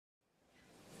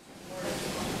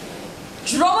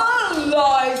Drama,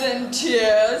 lies, and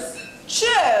tears.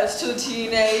 Cheers to the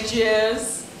teenage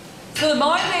years. So the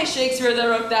modern day Shakespeare that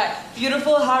wrote that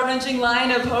beautiful, heart-wrenching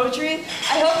line of poetry,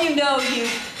 I hope you know you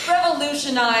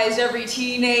revolutionized every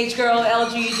teenage girl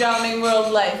LG drowning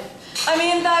world life. I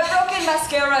mean, that broken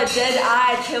mascara,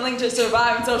 dead-eyed killing to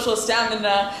survive and social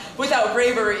stamina without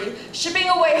bravery, shipping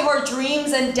away her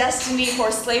dreams and destiny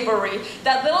for slavery.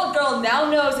 That little girl now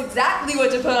knows exactly what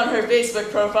to put on her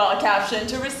Facebook profile caption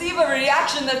to receive a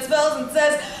reaction that spells and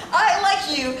says, I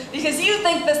like you because you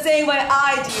think the same way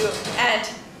I do, and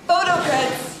photo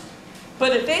creds.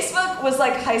 But if Facebook was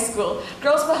like high school,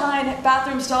 girls behind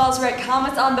bathroom stalls write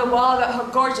comments on the wall about how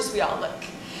gorgeous we all look.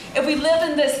 If we lived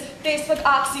in this Facebook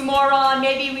oxymoron,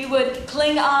 maybe we would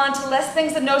cling on to less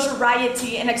things than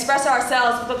notoriety and express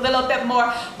ourselves with a little bit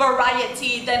more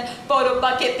variety than photo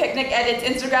bucket, picnic edits,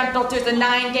 Instagram filters, and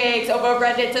 9 gags over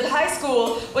Reddit. If high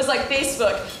school was like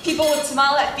Facebook, people would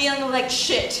smile at feeling like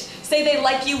shit, say they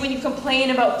like you when you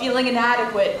complain about feeling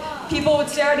inadequate. People would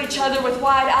stare at each other with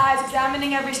wide eyes,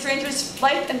 examining every stranger's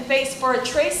life and face for a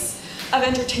trace of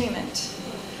entertainment.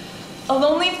 A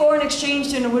lonely foreign exchange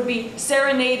student would be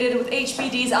serenaded with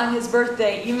HBDs on his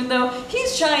birthday, even though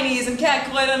he's Chinese and can't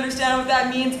quite understand what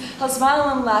that means. He'll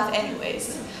smile and laugh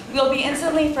anyways. We'll be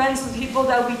instantly friends with people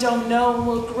that we don't know, and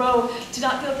we'll grow to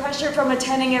not feel pressure from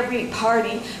attending every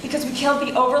party because we killed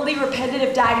the overly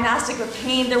repetitive diagnostic of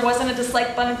pain. There wasn't a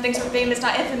dislike button, things were famous,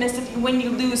 not infamous. If you win, you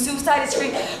lose. Suicide is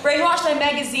free. Brainwashed by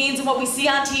magazines and what we see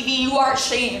on TV, you are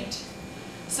ashamed.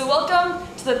 So welcome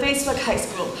to the Facebook High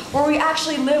School, where we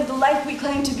actually live the life we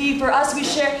claim to be. For us, we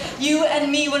share you and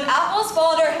me. When apples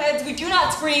fall on our heads, we do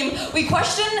not scream. We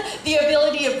question the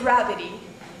ability of gravity.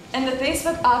 And the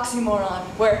Facebook oxymoron,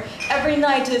 where every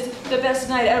night is the best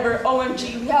night ever.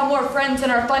 OMG, we have more friends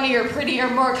and are funnier, prettier,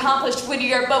 more accomplished,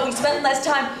 wittier, but we spend less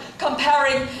time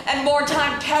comparing and more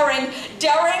time caring,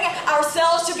 daring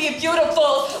ourselves to be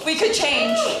beautiful. We could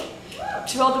change.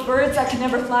 To all the birds that can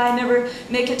never fly, never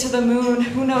make it to the moon.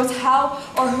 Who knows how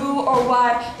or who or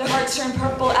why their hearts turned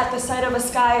purple at the sight of a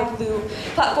sky of blue.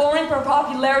 Platforming for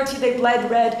popularity, they bled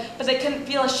red, but they couldn't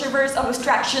feel shivers of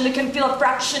abstraction. They couldn't feel a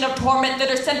fraction of torment that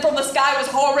descent from the sky was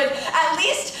horrid. At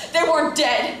least they weren't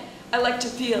dead. I like to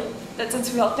feel that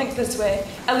since we all think this way,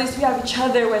 at least we have each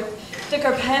other with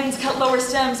thicker pens, cut lower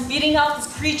stems, beating off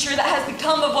this creature that has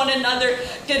become of one another.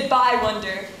 Goodbye,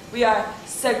 wonder. We are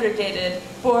segregated.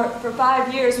 For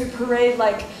 5 years we parade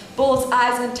like bull's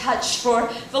eyes untouched.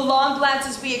 For the long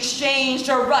glances we exchanged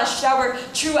or rushed, our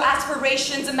true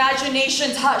aspirations,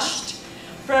 imaginations hushed.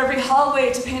 For every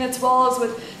hallway to paint its walls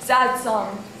with sad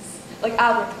songs like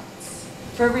apricots.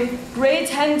 For every grade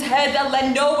 10's head that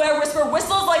led nowhere, whisper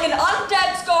whistles like an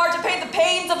undead scar to paint the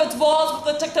panes of its walls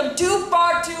that took them too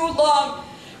far too long.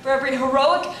 For every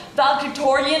heroic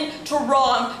valedictorian to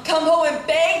wrong, come home and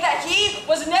beg that he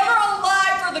was never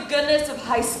alive for the goodness of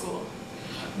high school.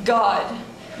 God,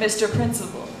 Mr.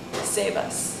 Principal, save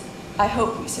us. I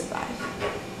hope we survive.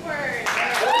 Word.